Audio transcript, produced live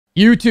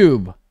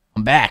YouTube,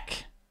 I'm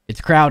back. It's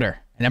Crowder,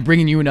 and I'm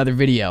bringing you another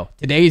video.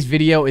 Today's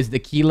video is the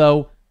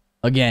Kilo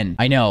again.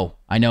 I know,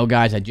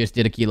 guys, I just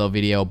did a Kilo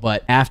video,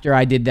 but after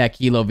I did that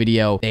Kilo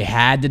video, they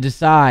had to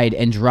decide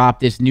and drop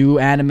this new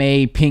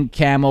anime pink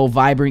camo,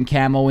 vibrant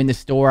camo in the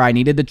store. I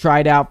needed to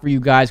try it out for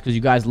you guys because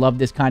you guys love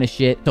this kind of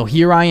shit. So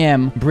here I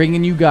am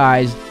bringing you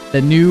guys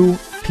the new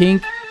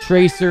pink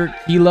Tracer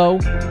Kilo.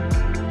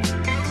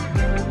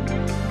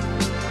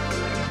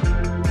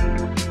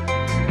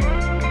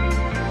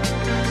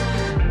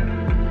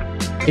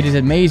 It is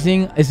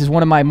amazing. This is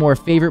one of my more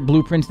favorite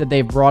blueprints that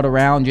they've brought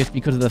around just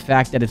because of the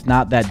fact that it's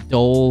not that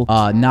dull,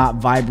 not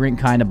vibrant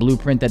kind of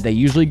blueprint that they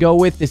usually go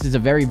with. This is a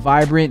very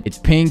vibrant. It's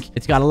pink.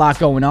 It's got a lot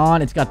going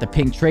on. It's got the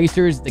pink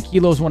tracers. The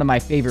Kilo is one of my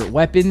favorite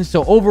weapons.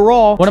 So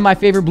overall, one of my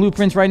favorite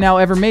blueprints right now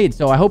ever made.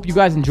 So I hope you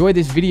guys enjoy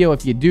this video.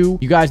 If you do,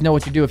 you guys know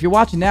what to do. If you're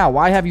watching now,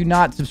 why have you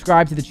not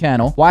subscribed to the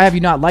channel? Why have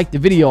you not liked the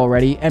video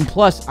already? And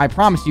plus, I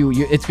promise you,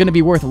 it's going to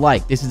be worth a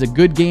like. This is a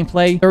good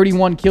gameplay.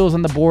 31 kills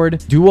on the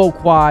board. Duo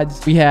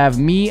quads. We have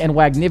me and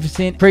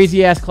Wagnificent.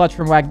 Crazy ass clutch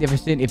from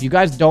Wagnificent. If you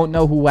guys don't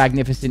know who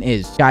Wagnificent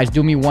is, guys,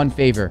 do me one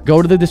favor. Go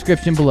to the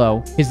description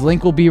below. His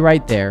link will be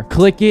right there.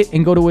 Click it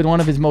and go to one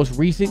of his most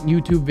recent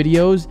YouTube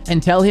videos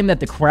and tell him that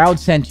the crowd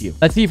sent you.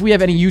 Let's see if we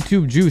have any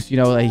YouTube juice. You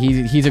know, like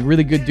he's a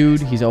really good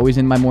dude. He's always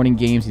in my morning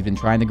games. He's been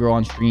trying to grow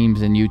on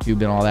streams and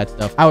YouTube and all that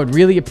stuff. I would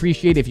really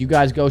appreciate if you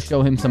guys go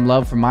show him some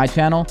love from my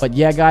channel. But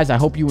yeah, guys, I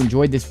hope you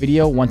enjoyed this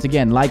video. Once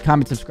again, like,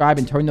 comment, subscribe,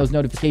 and turn those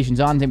notifications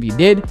on if you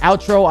did.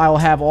 Outro, I will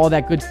have all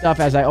that good stuff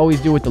as I always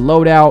do with the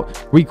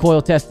loadout,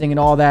 recoil testing, and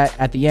all that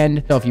at the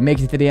end. So if you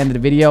make it to the end of the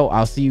video,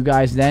 I'll see you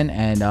guys then,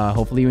 and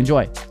hopefully you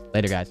enjoy.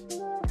 Later, guys.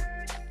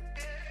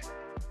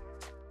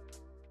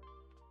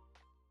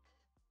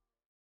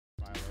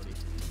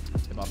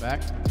 Step out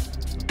back.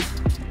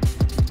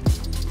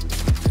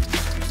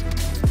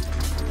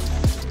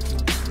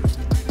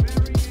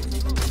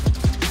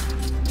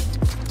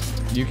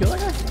 Did you kill that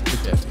guy? Good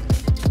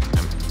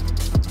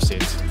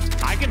shit.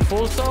 I can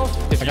full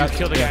self if you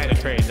kill the guy in a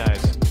train.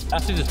 Nice.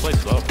 That's just play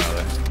slow,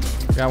 probably.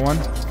 Got one.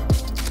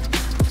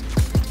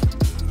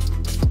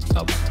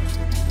 Oh.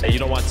 Hey, you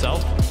don't want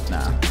self?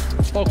 Nah.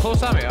 Oh,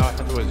 close on me. Oh, I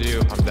thought it was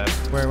you. I'm dead.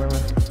 Where?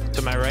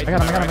 To my right. I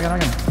got him. I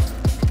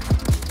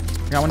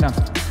got one down.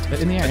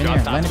 In the air.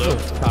 Land blue.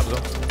 Top blue.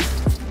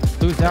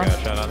 Blue's down. I got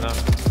a shot on now.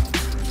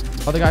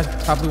 Other guys,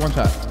 top blue, one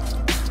shot.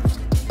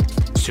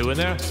 Two in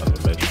there? Son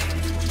of a bitch.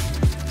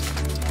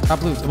 Top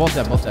blue, both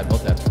dead.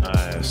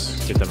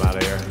 Nice. Get them out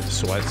of here.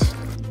 Sweats.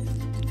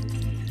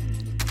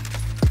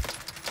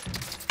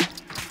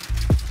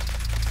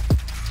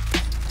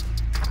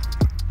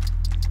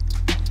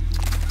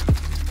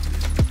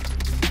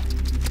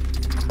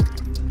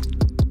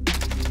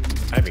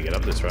 I have to get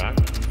up this rock.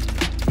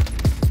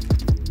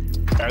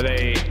 Are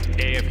they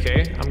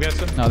AFK, I'm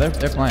guessing? No, they're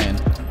playing.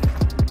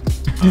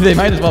 They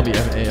might as well be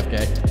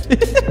AFK.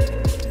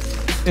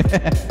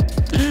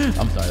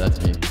 I'm sorry,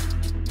 that's me.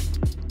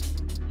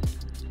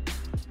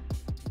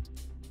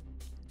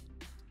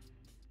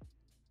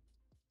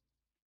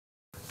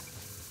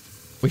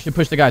 We should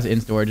push the guys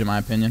in storage, in my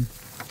opinion.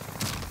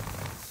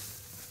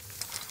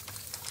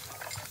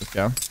 Let's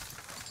go.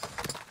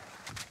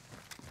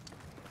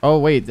 Oh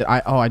wait,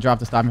 I dropped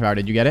the stopping power.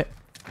 Did you get it?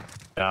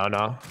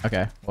 No.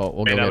 Okay, well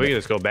we'll go. We can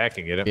just go back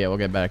and get it. Yeah, we'll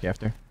get back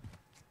after.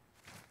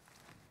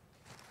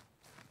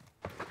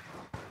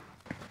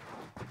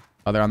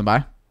 Oh, they're on the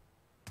buy.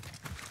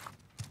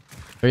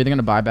 They're either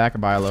gonna buy back or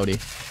buy a loadie.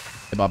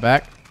 They bought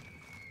back.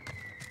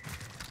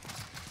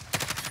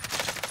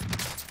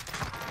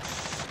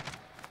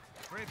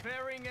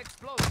 Preparing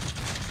explosion.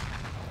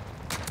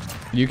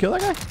 Did you kill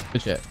that guy?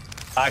 Good shit.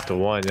 Back to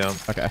one, yeah.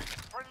 Okay.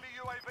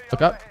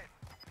 Look up.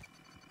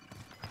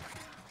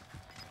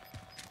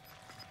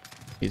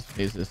 He's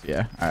this,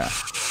 yeah. All right.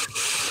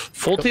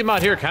 Full team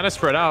out here, kind of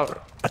spread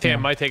out. I think I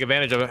might take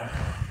advantage of it.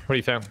 What do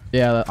you think?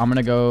 Yeah, I'm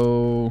gonna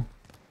go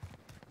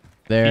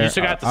there. You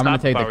still got the I'm gonna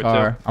take stopping the car.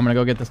 power, too. I'm gonna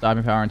go get the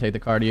stopping power and take the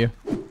car to you.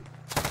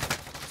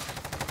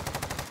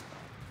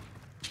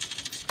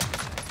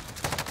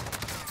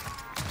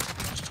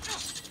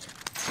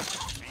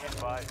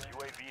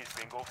 UAV is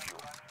bingo fuel.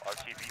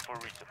 RTB for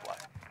resupply.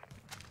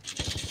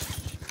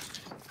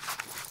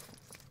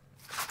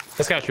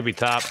 This guy should be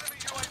top.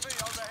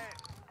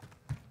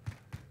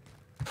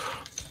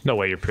 No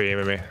way you're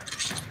pre-aiming me.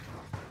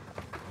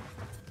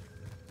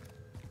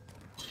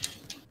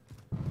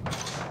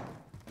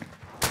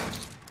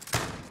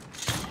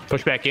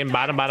 Push back in,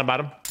 bottom. One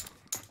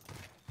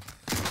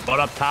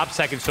up top,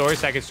 second story.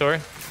 I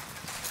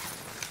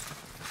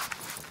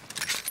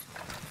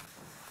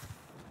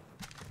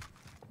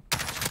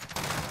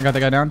got the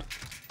guy down.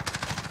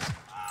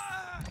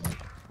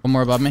 One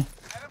more above me.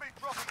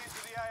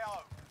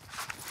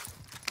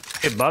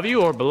 Above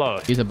you or below?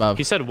 He's above.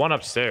 He said one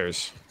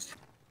upstairs.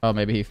 Oh,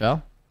 maybe he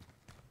fell.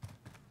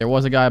 There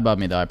was a guy above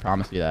me, though. I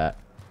promise you that.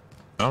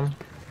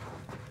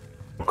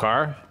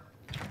 Car.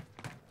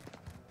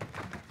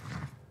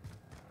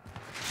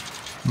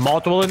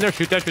 Multiple in there.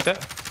 Shoot that.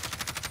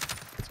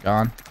 It's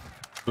gone.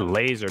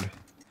 Lasered.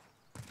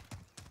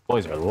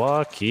 Boys are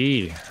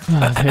lucky.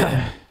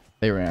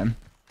 They ran.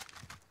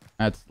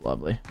 That's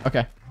lovely.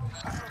 Okay.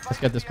 Let's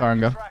get this car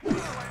and go.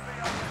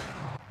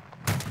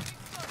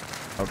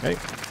 Okay.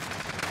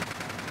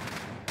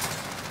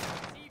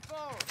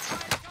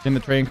 In the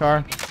train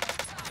car.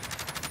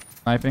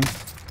 Sniping.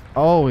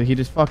 Oh, he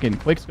just fucking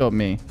quickscoped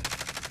me.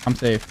 I'm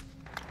safe.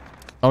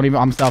 Don't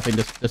even. I'm stealthing.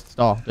 Just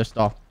stall. Just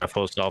stall.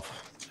 Full stealth.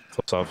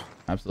 Full stealth.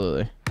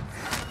 Absolutely.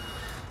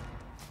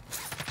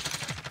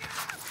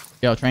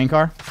 Yo, train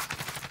car.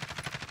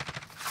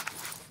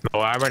 No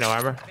armor. No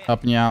armor.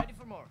 Helping you out.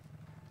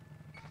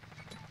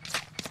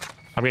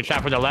 I'm getting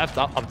shot from the left.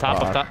 Up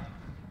top. Up top.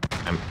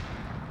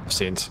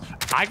 Scenes.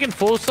 I can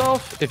full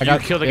stealth if you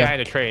kill the guy in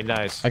the train.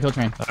 Nice. I killed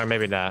train. Or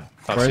maybe not.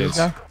 Where is this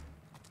guy?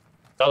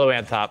 All the way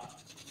on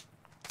top.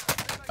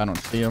 I don't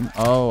see him.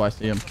 Oh, I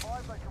see him.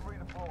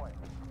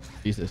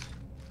 Jesus.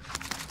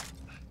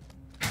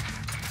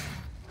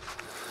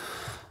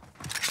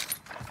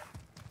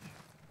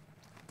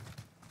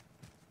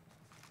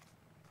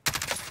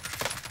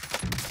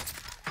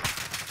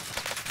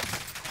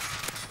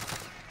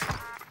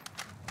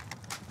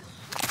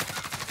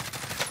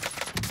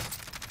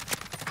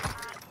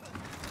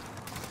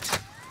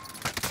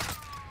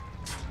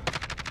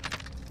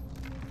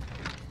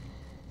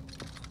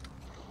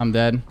 I'm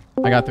dead.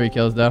 I got 3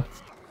 kills though.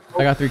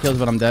 I got 3 kills,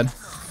 but I'm dead.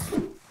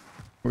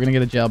 We're gonna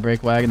get a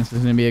jailbreak wagon. This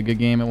is gonna be a good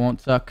game. It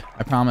won't suck.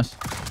 I promise.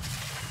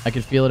 I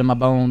can feel it in my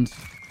bones.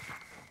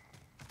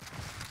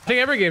 I think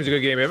every game's a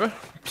good game, ever.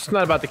 It's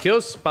not about the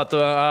kills, it's about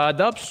the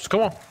dubs.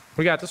 Come on,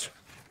 we got this.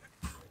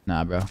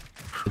 Nah, bro.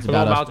 It's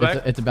about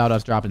us. It's about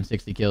us dropping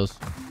 60 kills.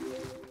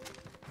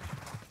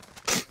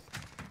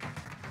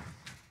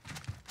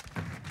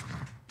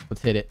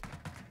 Let's hit it.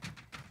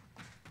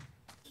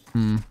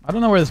 I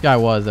don't know where this guy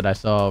was that I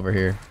saw over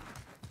here.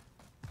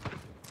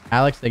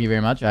 Alex, thank you very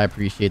much. I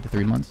appreciate the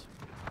 3 months.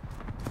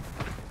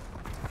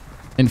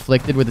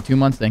 Inflicted with the 2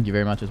 months. Thank you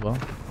very much as well.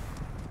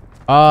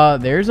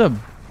 There's a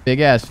big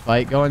ass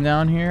fight going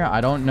down here.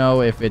 I don't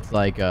know if it's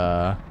like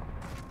a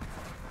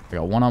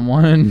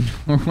one-on-one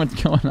or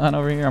what's going on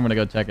over here. I'm gonna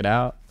go check it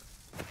out.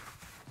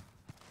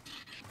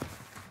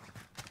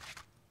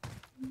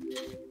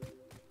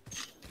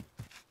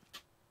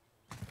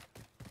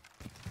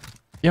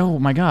 Yo,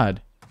 my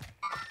God.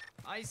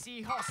 I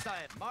see hostile.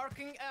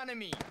 Marking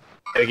enemy.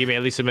 Hey, give me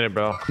at least a minute,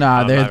 bro.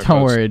 Nah,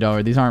 don't worry, don't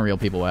worry. These aren't real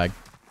people, Wag.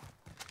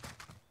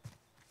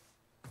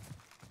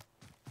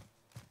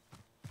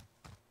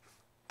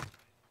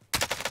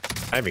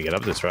 I didn't even get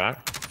up this rock.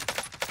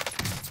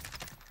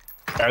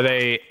 Are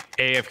they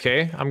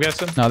AFK, I'm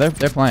guessing? No,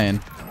 they're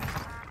playing.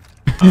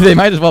 They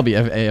might as well be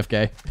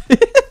AFK.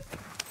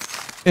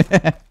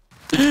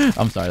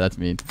 I'm sorry, that's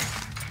mean.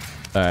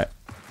 Alright.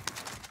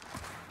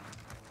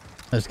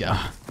 Let's go.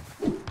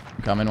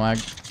 I'm coming, Wag.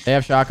 They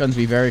have shotguns.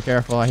 Be very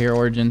careful. I hear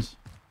Origins.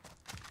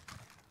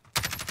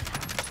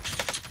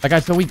 That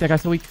guy's so weak. That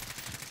guy's so weak.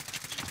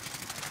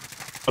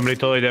 Somebody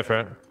totally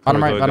different.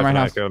 Bottom right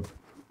house.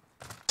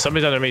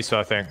 Somebody's under me, so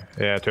I think.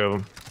 Yeah, 2 of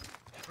them.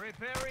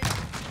 Preparing.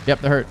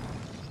 Yep, they're hurt.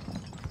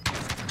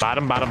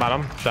 Bottom.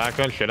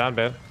 Shotgun, shit on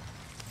bed.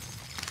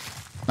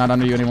 Not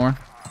under you anymore.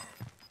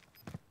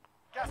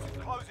 Gas is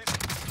closing.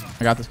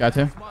 I got this guy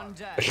too. One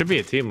dead. It should be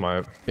a team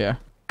wipe. Yeah.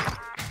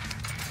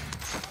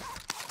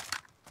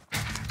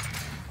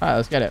 Alright,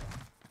 let's get it.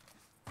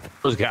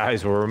 Those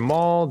guys were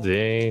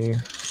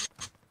molding.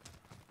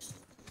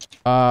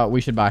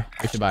 We should buy.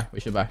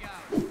 I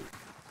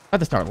have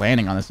to start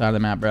landing on this side of the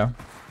map, bro. I'm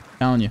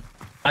telling you.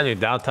 I need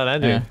downtown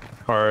ending. Yeah.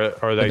 Or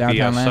the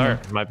downtown DF landing.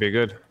 start. Might be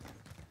good.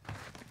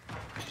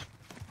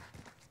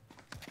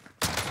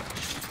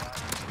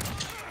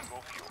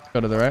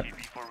 Go to the right.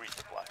 TV for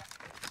resupply.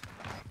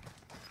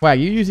 Wag,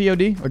 you use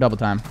EOD or double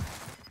time?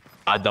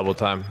 I double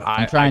time.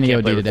 I'm trying I can't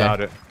EOD play today. without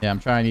it. Yeah, I'm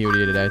trying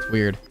EOD today. It's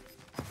weird.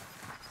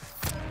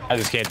 I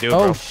just can't do it,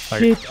 Oh bro.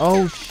 shit!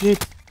 Oh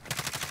shit!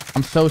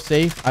 I'm so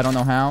safe. I don't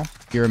know how.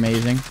 You're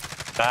amazing.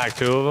 Back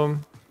 2 of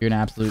them. You're an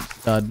absolute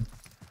stud.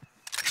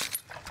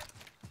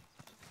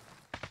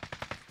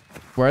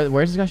 Where's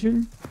this guy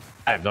shooting?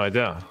 I have no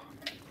idea.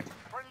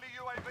 Friendly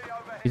UAV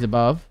overhead. He's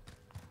above.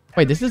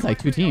 Wait, this is like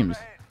 2 teams.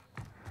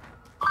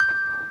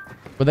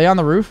 Were they on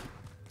the roof?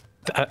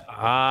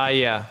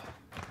 Yeah.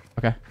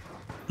 Okay.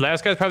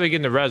 Last guy's probably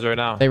getting the res right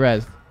now. They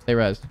rezzed.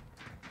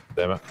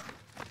 Damn it.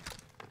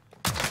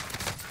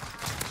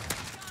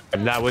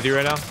 I'm not with you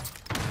right now.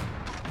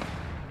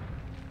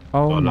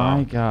 Oh, no.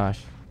 my gosh.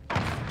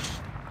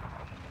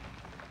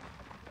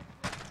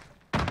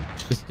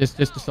 Just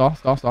stall.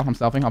 I'm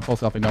selfing. I'm full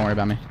selfing. Don't worry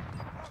about me.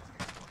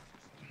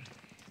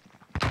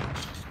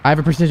 I have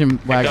a precision.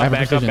 Wag. I have a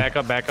precision. Back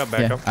up.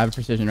 Yeah, I have a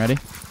precision. Ready?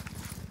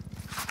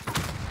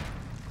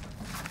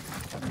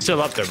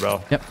 Still up there,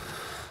 bro. Yep.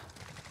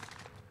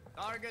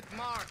 Target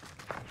marked.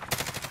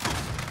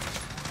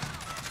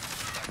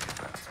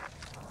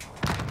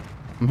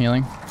 I'm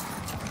healing.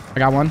 I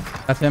got one.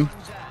 That's him.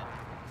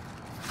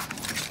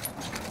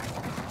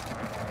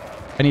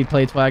 I need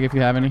plates, Flag, if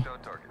you have any.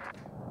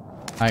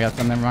 I got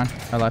some. Never mind.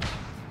 I left.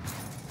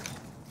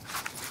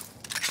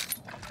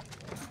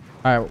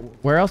 All right,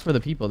 where else were the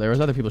people? There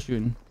was other people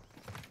shooting.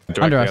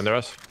 Directly under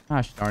us.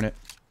 Gosh darn it.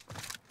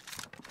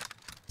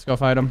 Let's go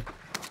fight them.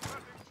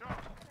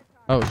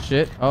 Oh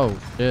shit. Oh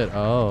shit.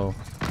 Oh.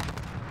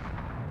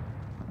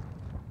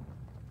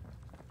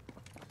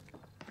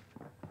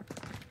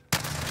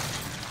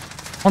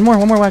 One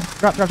more, Wag.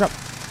 Drop.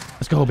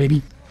 Let's go,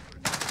 baby.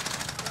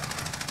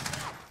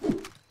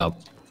 Oh.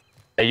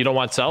 Hey, you don't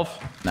want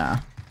self? Nah.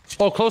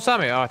 Oh, close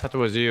on me. Oh, I thought it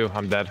was you.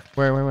 I'm dead.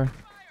 Where?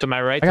 To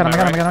my right. I got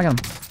him.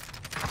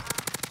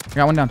 I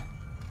got one down.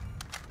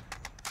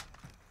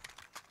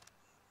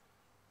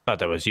 Thought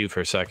that was you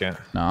for a second.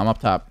 No, I'm up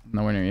top.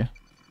 Nowhere near you.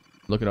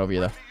 Looking over you,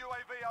 though. UAV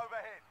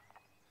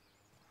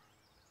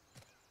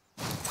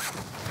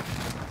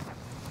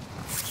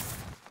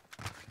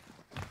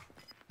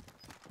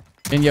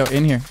overhead. In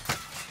here.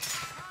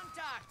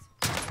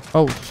 Contact.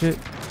 Oh, shit.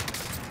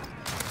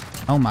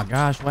 Oh, my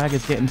gosh. Wag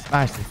is getting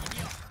spicy.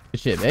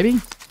 Good shit, baby.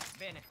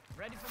 Bene.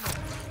 Ready for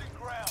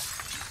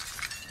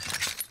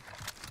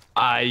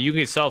more. You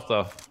can get self,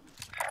 though.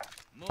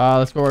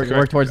 Let's go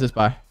work towards this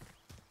buy.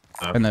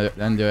 Oh. And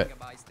then do it.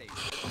 Buy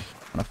station.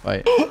 I'm gonna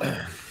fight.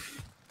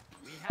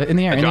 In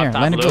the air.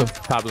 Landing blue.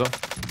 Top blue.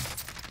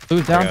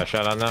 Blue's I got down. a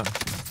shot on that.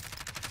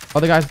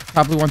 Other guys,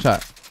 top blue, one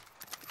shot.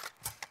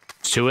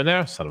 Two in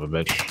there? Son of a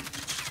bitch.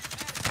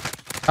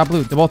 Top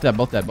blue, they're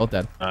both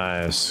dead.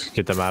 Nice.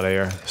 Get them out of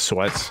here.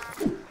 Sweats.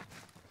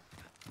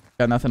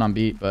 Got nothing on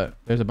beat, but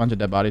there's a bunch of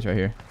dead bodies right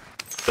here.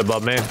 It's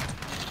above me.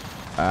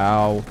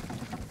 Ow.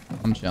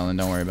 I'm chilling,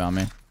 don't worry about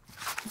me.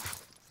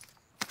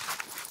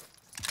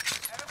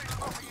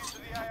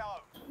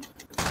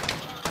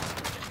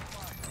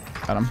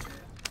 Got him.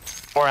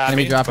 Or at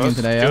Enemy me. dropping in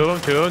today, yeah. Two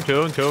of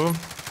them.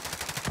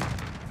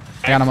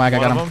 I got him, Wag, I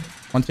got One him. of them.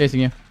 One's chasing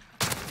you.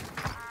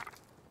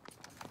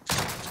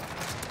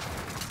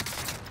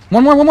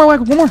 One more,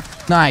 Wag, one more.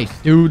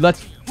 Nice, dude,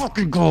 let's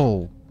fucking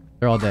go.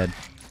 They're all dead.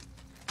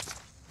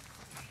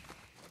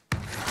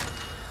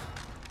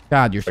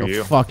 God, you're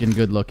so fucking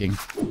good looking.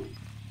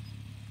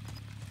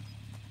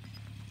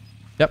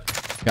 Yep,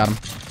 got him.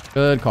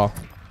 Good call.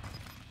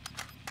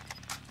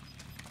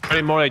 How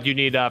many more that you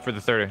need for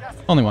the 30?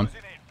 Only one.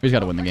 We just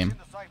gotta win the game.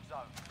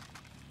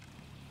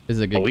 This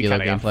is a good We kilo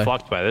kind of got gameplay.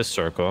 fucked by this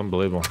circle.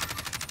 Unbelievable.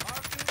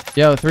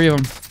 Yo, three of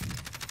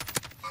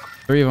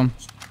them.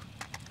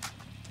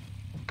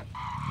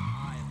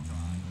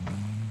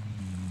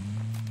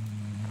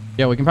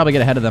 Yeah, we can probably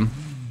get ahead of them.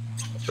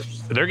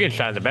 They're getting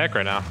shot in the back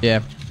right now.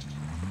 Yeah.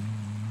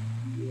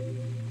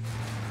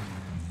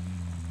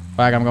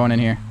 Wag, I'm going in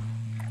here.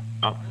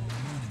 Oh.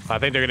 I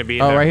think they're going to be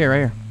in Oh, there. right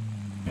here.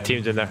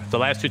 Teams in there. The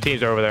last two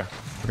teams are over there.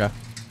 Okay.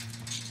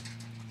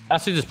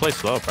 Actually, just play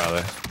slow,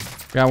 probably.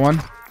 Got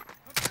one.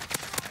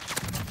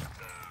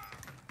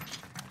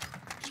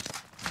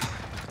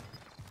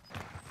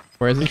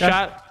 Where is this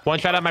guy? One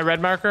shot at my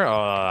red marker. Oh,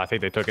 I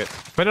think they took it.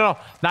 But no.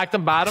 Knocked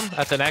them bottom.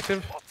 That's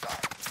inactive.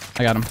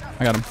 I got him.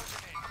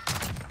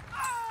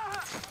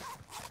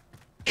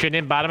 Shooting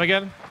in bottom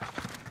again.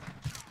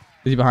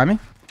 Is he behind me?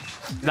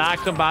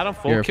 Knocked them bottom.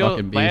 Full You're a kill.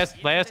 fucking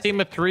beast. Last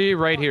team of 3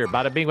 right here.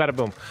 Bada bing, bada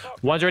boom.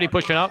 One's already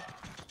pushing up.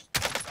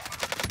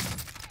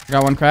 I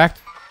got one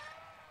cracked.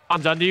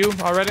 One's under you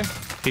already.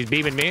 He's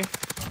beaming me.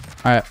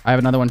 All right, I have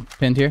another one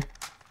pinned here.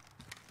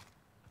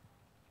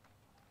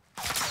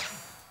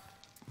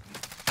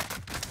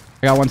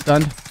 I got one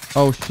stunned.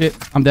 Oh shit,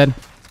 I'm dead.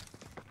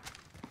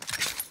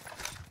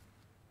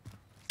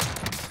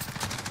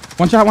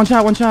 One shot.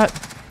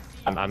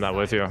 I'm not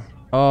with you.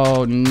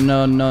 Oh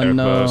no.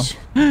 Close.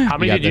 How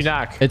many did you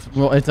knock? It's a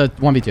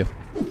 1v2. You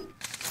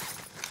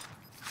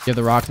have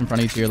the rocks in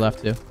front of you to your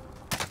left too.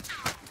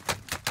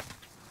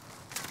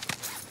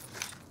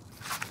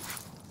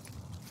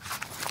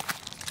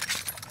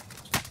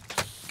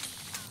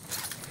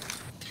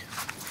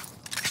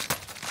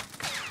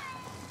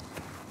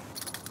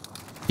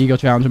 Ego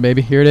challenger,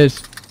 baby. Here it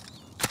is.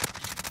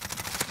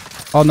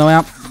 Oh, no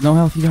amp. No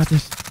health. You got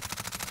this.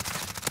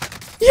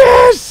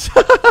 Yes!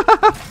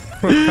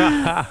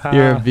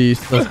 You're a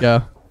beast. Let's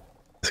go.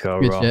 Let's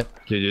go, Good bro. shit.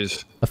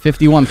 GG's. A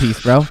 51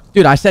 piece, bro.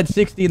 Dude, I said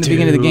 60 in the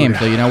beginning of the game,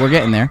 so, you know, we're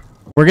getting there.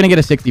 We're going to get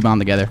a 60 bomb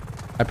together.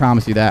 I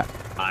promise you that.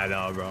 I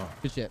know, bro.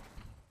 Good shit.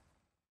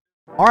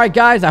 All right,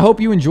 guys, I hope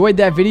you enjoyed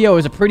that video. It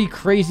was a pretty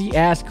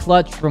crazy-ass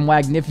clutch from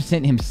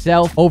Wagnificent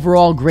himself.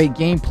 Overall, great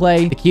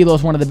gameplay. The Kilo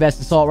is one of the best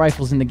assault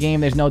rifles in the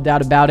game. There's no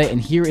doubt about it. And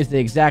here is the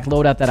exact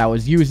loadout that I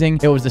was using.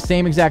 It was the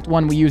same exact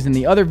one we used in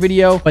the other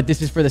video, but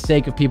this is for the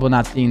sake of people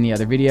not seeing the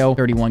other video.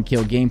 31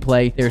 kill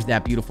gameplay. There's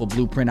that beautiful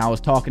blueprint I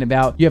was talking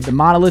about. You have the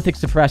monolithic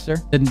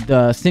suppressor, the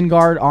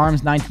SynGuard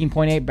Arms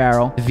 19.8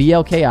 barrel, the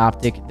VLK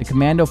optic, the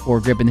Commando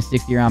foregrip, and the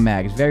 60-round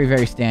mag. It's very,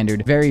 very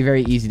standard. Very,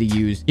 very easy to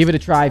use. Give it a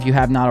try if you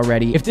have not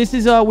already. If this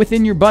is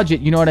within your budget,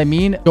 you know what I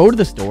mean, go to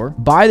the store,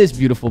 buy this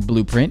beautiful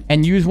blueprint,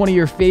 and use one of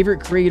your favorite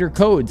creator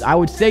codes. I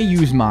would say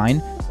use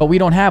mine, but we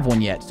don't have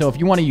one yet. So if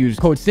you want to use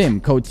code SIM,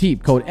 code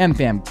TEEP, code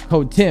MFAM,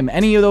 code TIM,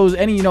 any of those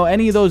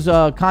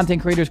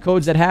content creators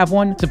codes that have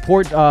one,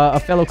 support a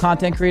fellow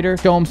content creator,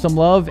 show them some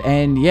love,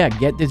 and yeah,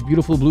 get this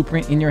beautiful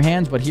blueprint in your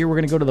hands. But here we're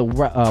going to go to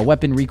the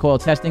weapon recoil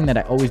testing that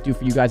I always do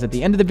for you guys at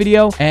the end of the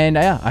video. And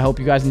yeah, I hope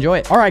you guys enjoy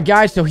it. All right,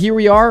 guys, so here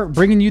we are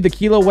bringing you the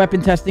Kilo weapon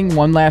testing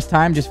one last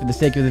time just for the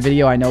sake of the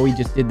video. I know we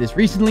just did this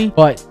recently,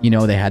 but you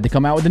know, they had to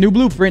come out with a new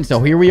blueprint.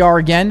 So here we are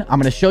again.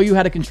 I'm going to show you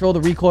how to control the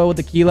recoil with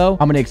the Kilo.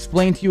 I'm going to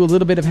explain to you a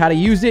little bit of how to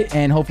use it,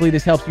 and hopefully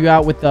this helps you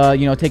out with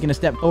taking a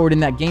step forward in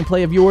that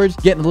gameplay of yours,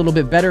 getting a little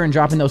bit better and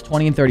dropping those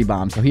 20 and 30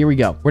 bombs. So here we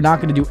go. We're not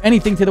going to do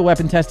anything to the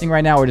weapon testing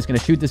right now. We're just going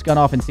to shoot this gun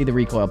off and see the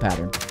recoil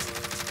pattern.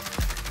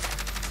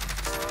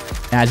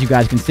 As you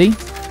guys can see,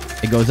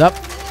 it goes up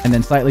and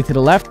then slightly to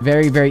the left.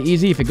 Very, very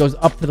easy. If it goes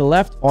up to the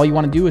left, all you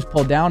want to do is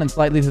pull down and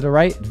slightly to the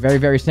right. It's very,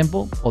 very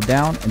simple. Pull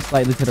down and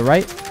slightly to the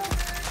right.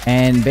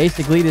 And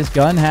basically, this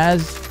gun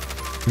has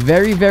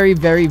very, very,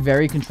 very,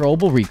 very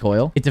controllable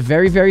recoil. It's a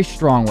very, very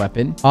strong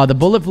weapon. The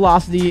bullet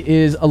velocity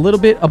is a little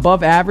bit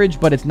above average,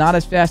 but it's not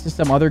as fast as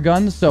some other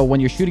guns. So when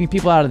you're shooting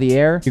people out of the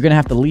air, you're going to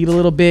have to lead a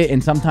little bit.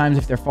 And sometimes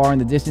if they're far in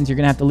the distance, you're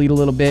going to have to lead a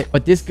little bit.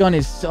 But this gun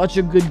is such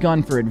a good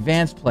gun for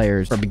advanced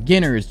players, for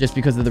beginners, just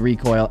because of the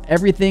recoil.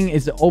 Everything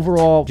is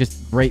overall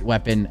just a great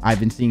weapon. I've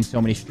been seeing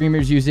so many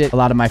streamers use it. A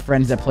lot of my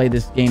friends that play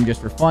this game just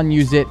for fun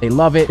use it. They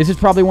love it. This is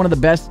probably one of the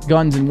best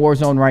guns in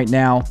Warzone right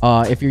now.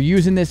 If you're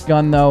using this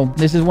gun, though,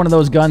 this is one of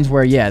those guns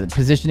where, yeah, the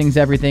positioning's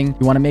everything.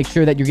 You want to make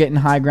sure that you're getting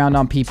high ground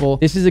on people.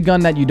 This is a gun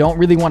that you don't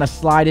really want to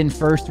slide in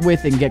first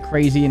with and get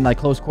crazy in like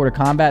close quarter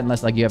combat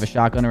unless like you have a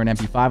shotgun or an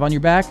MP5 on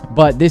your back.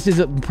 But this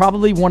is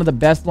probably one of the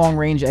best long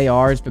range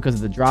ARs because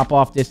of the drop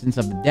off distance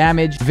of the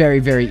damage. Very,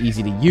 very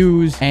easy to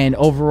use, and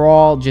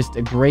overall just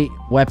a great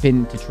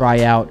weapon to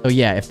try out. So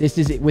yeah, if this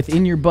is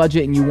within your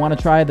budget and you want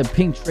to try the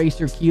pink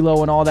tracer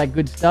Kilo and all that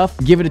good stuff,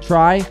 give it a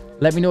try.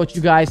 Let me know what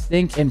you guys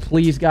think. And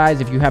please,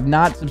 guys, if you have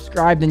not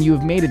subscribed and you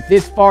have made it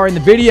this far in the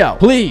video,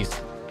 please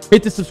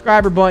hit the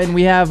subscriber button.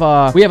 We have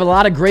a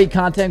lot of great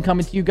content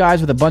coming to you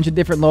guys with a bunch of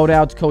different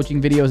loadouts, coaching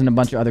videos, and a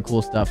bunch of other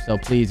cool stuff. So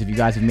please, if you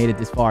guys have made it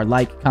this far,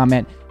 like,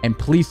 comment, and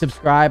please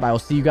subscribe. I will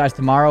see you guys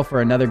tomorrow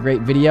for another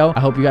great video. I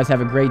hope you guys have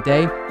a great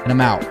day, and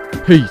I'm out.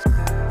 Peace.